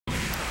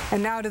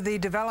And now to the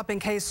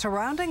developing case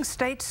surrounding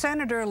State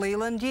Senator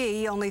Leland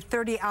Yee. Only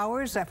 30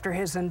 hours after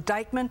his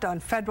indictment on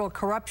federal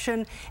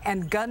corruption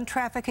and gun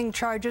trafficking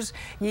charges,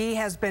 Yee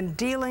has been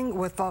dealing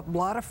with a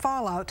lot of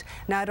fallout.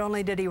 Not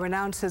only did he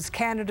renounce his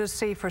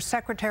candidacy for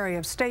Secretary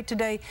of State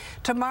today,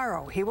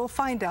 tomorrow he will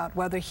find out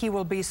whether he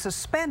will be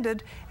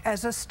suspended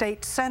as a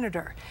state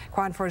senator.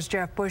 KRON 4's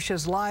Jeff Bush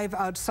is live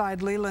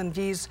outside Leland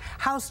Yee's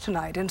house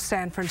tonight in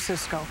San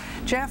Francisco.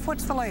 Jeff,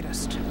 what's the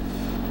latest?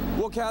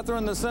 Well,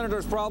 Catherine, the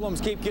senator's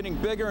problems keep getting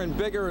bigger and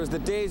bigger as the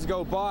days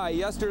go by.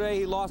 Yesterday,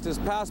 he lost his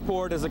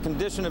passport as a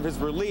condition of his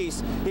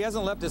release. He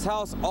hasn't left his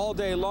house all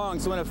day long,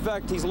 so in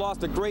effect, he's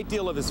lost a great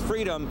deal of his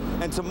freedom.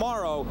 And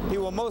tomorrow, he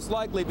will most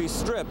likely be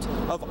stripped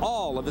of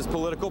all of his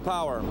political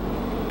power.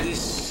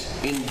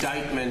 This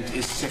indictment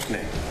is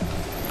sickening.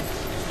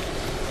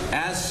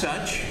 As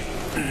such,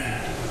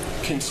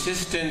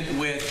 consistent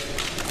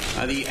with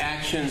the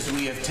actions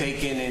we have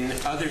taken in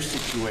other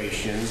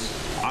situations,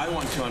 I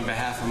want to, on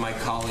behalf of my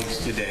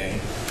colleagues today,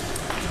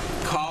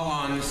 call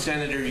on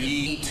Senator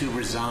Yee to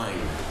resign.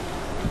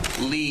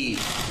 Leave.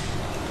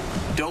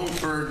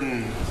 Don't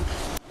burden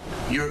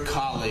your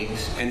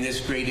colleagues and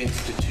this great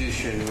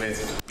institution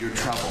with your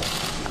trouble.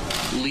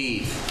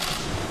 Leave.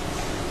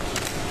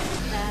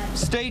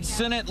 State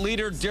Senate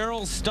Leader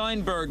Darrell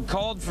Steinberg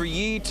called for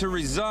Yee to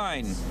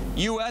resign.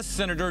 U.S.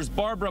 Senators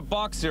Barbara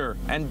Boxer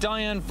and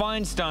Dianne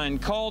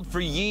Feinstein called for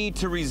Yee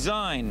to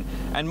resign.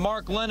 And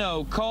Mark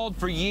Leno called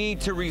for Yee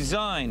to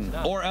resign,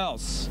 or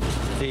else.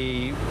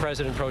 The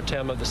President Pro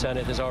Tem of the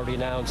Senate has already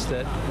announced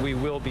that we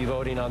will be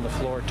voting on the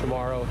floor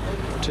tomorrow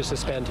to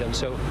suspend him.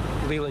 So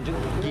Leland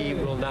Yee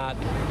will not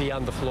be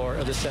on the floor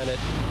of the Senate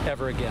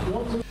ever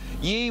again.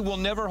 Yee will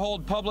never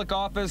hold public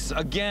office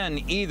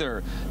again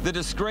either. The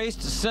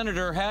disgraced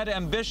senator had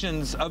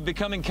ambitions of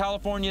becoming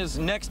California's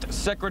next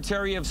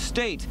Secretary of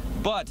State,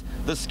 but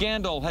the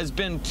scandal has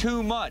been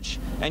too much,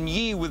 and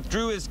Yee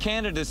withdrew his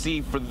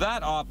candidacy for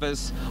that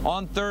office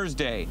on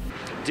Thursday.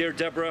 Dear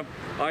Deborah,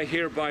 I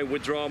hereby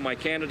withdraw my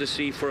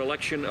candidacy for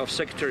election of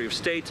Secretary of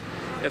State,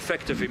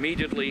 effective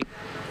immediately.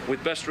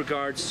 With best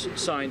regards,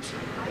 signed,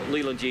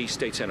 Leland Yee,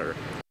 State Senator.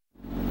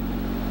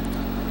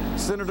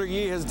 Senator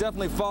Yee has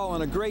definitely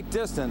fallen a great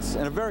distance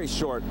in a very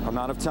short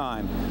amount of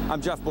time.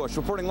 I'm Jeff Bush,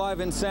 reporting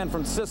live in San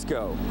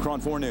Francisco, KRON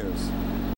 4 News.